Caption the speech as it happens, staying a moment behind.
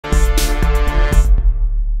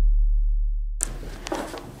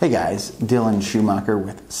Hey guys, Dylan Schumacher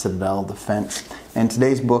with Citadel Defense, and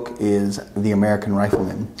today's book is The American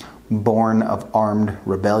Rifleman, Born of Armed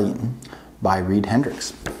Rebellion by Reid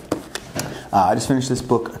Henrichs. I just finished this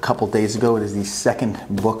book a couple days ago. It is the second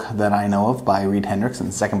book that I know of by Reid Henrichs and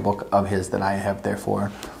the second book of his that I have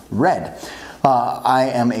therefore read. I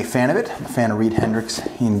am a fan of it. I'm a fan of Reid Henrichs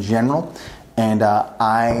in general. And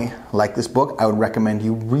I like this book. I would recommend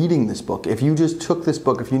you reading this book. If you just took this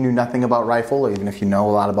book, if you knew nothing about rifle, or even if you know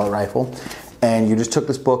a lot about rifle, and you just took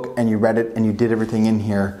this book and you read it and you did everything in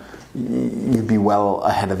here, you'd be well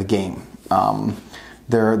ahead of the game.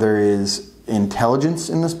 There is intelligence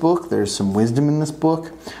in this book. There's some wisdom in this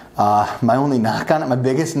book. My only knock on it, my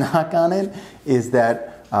biggest knock on it, is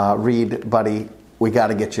that Reid, buddy, we got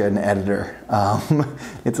to get you an editor.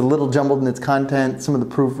 It's a little jumbled in its content. Some of the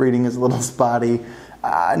proofreading is a little spotty.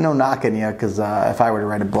 No knocking you, because if I were to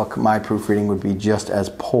write a book, my proofreading would be just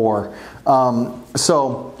as poor.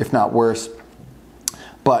 So, if not worse.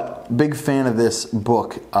 But big fan of this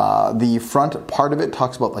book. The front part of it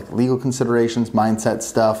talks about like legal considerations, mindset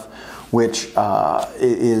stuff, which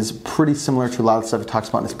is pretty similar to a lot of stuff he talks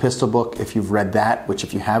about in his pistol book. If you've read that, which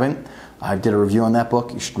if you haven't, I did a review on that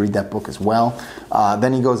book. You should read that book as well.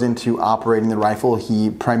 Then he goes into operating the rifle.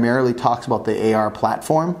 He primarily talks about the AR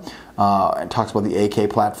platform and talks about the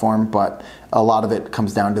AK platform, but a lot of it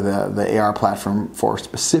comes down to the AR platform for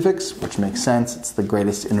specifics, which makes sense. It's the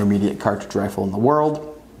greatest intermediate cartridge rifle in the world.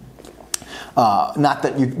 Not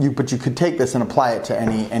that but you could take this and apply it to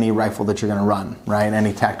any rifle that you're going to run, right?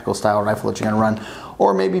 Any tactical style rifle that you're going to run,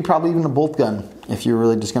 or maybe probably even a bolt gun if you're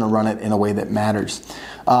really just going to run it in a way that matters.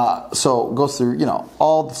 So it goes through,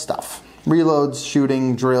 all the stuff: reloads,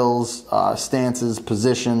 shooting, drills, stances,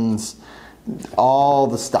 positions, all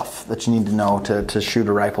the stuff that you need to know to shoot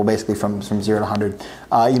a rifle, basically from 0 to 100.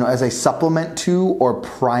 As a supplement to or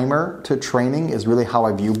primer to training is really how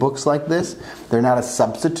I view books like this. They're not a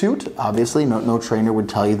substitute. Obviously, no trainer would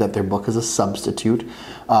tell you that their book is a substitute,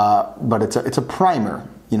 but it's a primer.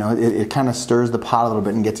 It kind of stirs the pot a little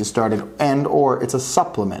bit and gets you started, or it's a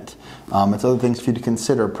supplement. It's other things for you to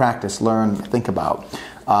consider, practice, learn, think about.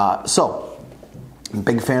 So,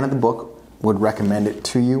 big fan of the book. Would recommend it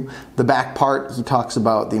to you. The back part, he talks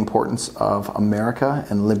about the importance of America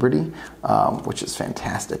and liberty, which is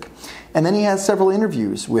fantastic. And then he has several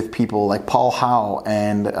interviews with people like Paul Howe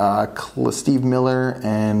and Steve Miller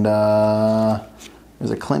and there's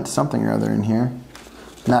a Clint something or other in here.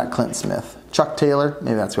 Not Clint Smith. Chuck Taylor,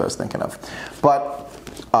 maybe that's what I was thinking of. But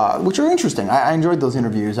which are interesting. I enjoyed those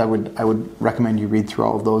interviews. I would recommend you read through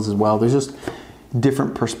all of those as well. There's just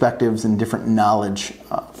different perspectives and different knowledge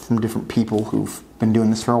from different people who've been doing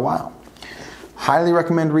this for a while. Highly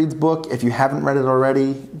recommend Reid's book. If you haven't read it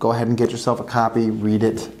already, go ahead and get yourself a copy, read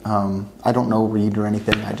it. I don't know Reid or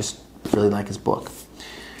anything. I just really like his book.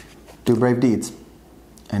 Do brave deeds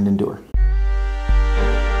and endure.